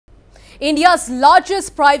India's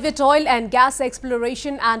largest private oil and gas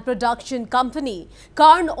exploration and production company,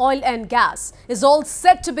 Cairn Oil and Gas, is all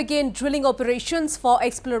set to begin drilling operations for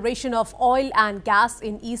exploration of oil and gas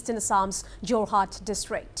in eastern Assam's Jorhat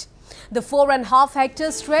district. The 4.5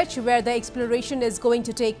 hectare stretch where the exploration is going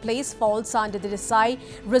to take place falls under the Dissai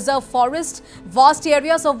Reserve Forest, vast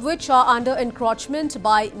areas of which are under encroachment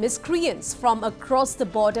by miscreants from across the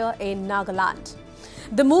border in Nagaland.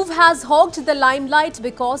 The move has hogged the limelight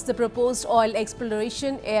because the proposed oil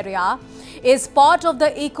exploration area is part of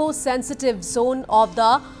the eco-sensitive zone of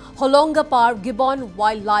the Holongapar Gibbon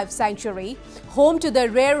Wildlife Sanctuary, home to the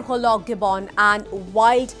rare Hollock Gibbon and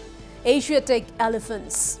wild Asiatic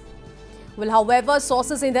elephants. Well, however,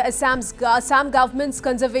 sources in the Assam Government's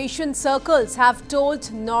conservation circles have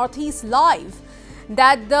told Northeast Live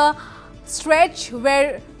that the stretch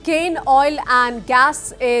where Cairn Oil and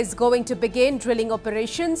Gas is going to begin drilling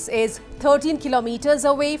operations is 13 kilometers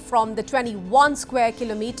away from the 21 square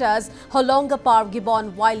kilometers Holongapar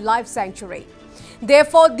Gibbon Wildlife Sanctuary.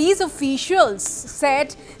 Therefore, these officials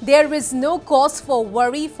said there is no cause for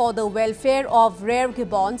worry for the welfare of rare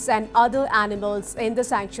gibbons and other animals in the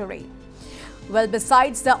sanctuary. Well,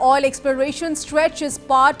 besides, the oil exploration stretch is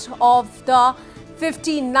part of the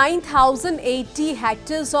 59,080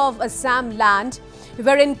 hectares of Assam land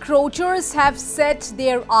where encroachers have set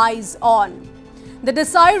their eyes on. The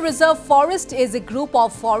Dissai Reserve Forest is a group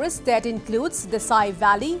of forests that includes Dissai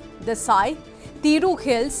Valley, Dissai, Tiru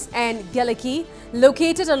Hills and Gelaki,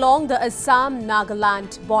 located along the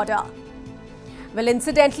Assam-Nagaland border. Well,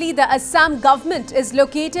 incidentally, the Assam government is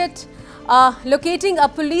locating a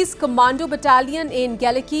police commando battalion in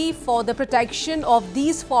Gelaki for the protection of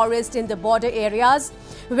these forests in the border areas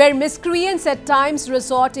where miscreants at times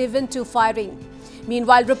resort even to firing.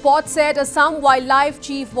 Meanwhile, reports said Assam Wildlife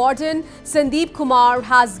Chief Warden Sandeep Kumar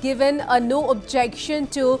has given a no objection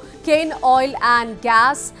to Cairn Oil and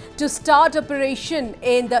Gas to start operation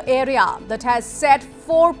in the area, that has set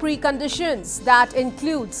 4 preconditions that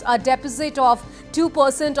includes a deposit of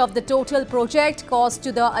 2% of the total project cost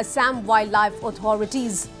to the Assam Wildlife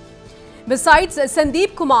authorities. Besides,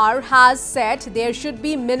 Sandeep Kumar has said there should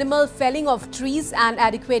be minimal felling of trees and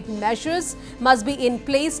adequate measures must be in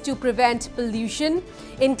place to prevent pollution,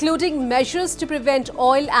 including measures to prevent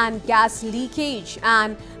oil and gas leakage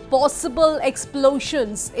and possible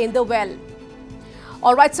explosions in the well.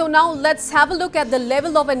 Alright, so now let's have a look at the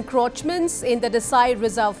level of encroachments in the Dissai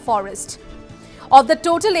Reserve Forest. Of the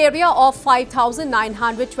total area of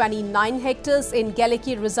 5,929 hectares in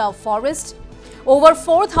Gelaki Reserve Forest, over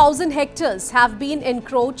 4,000 hectares have been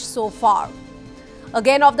encroached so far.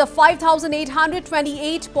 Again, of the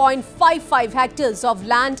 5,828.55 hectares of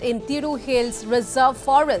land in Tiru Hills Reserve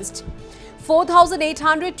Forest,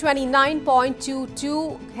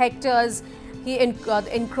 4,829.22 hectares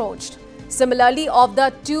encroached. Similarly, of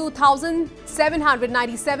the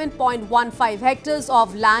 2,797.15 hectares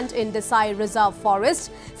of land in Dissai Reserve Forest,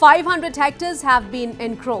 500 hectares have been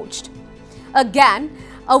encroached. Again,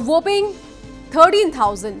 a whopping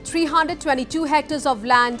 13,322 hectares of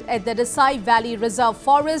land at the Dissai Valley Reserve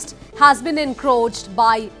Forest has been encroached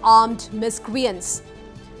by armed miscreants.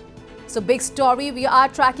 So, big story we are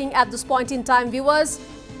tracking at this point in time, viewers.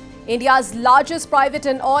 India's largest private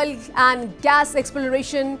oil and gas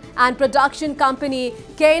exploration and production company,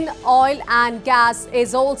 Cairn Oil and Gas,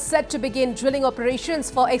 is all set to begin drilling operations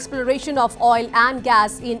for exploration of oil and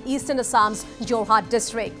gas in eastern Assam's Jorhat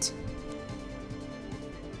district.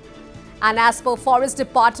 And as per Forest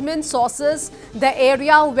Department sources, the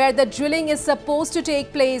area where the drilling is supposed to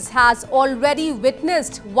take place has already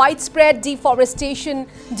witnessed widespread deforestation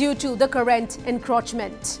due to the current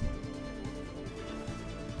encroachment.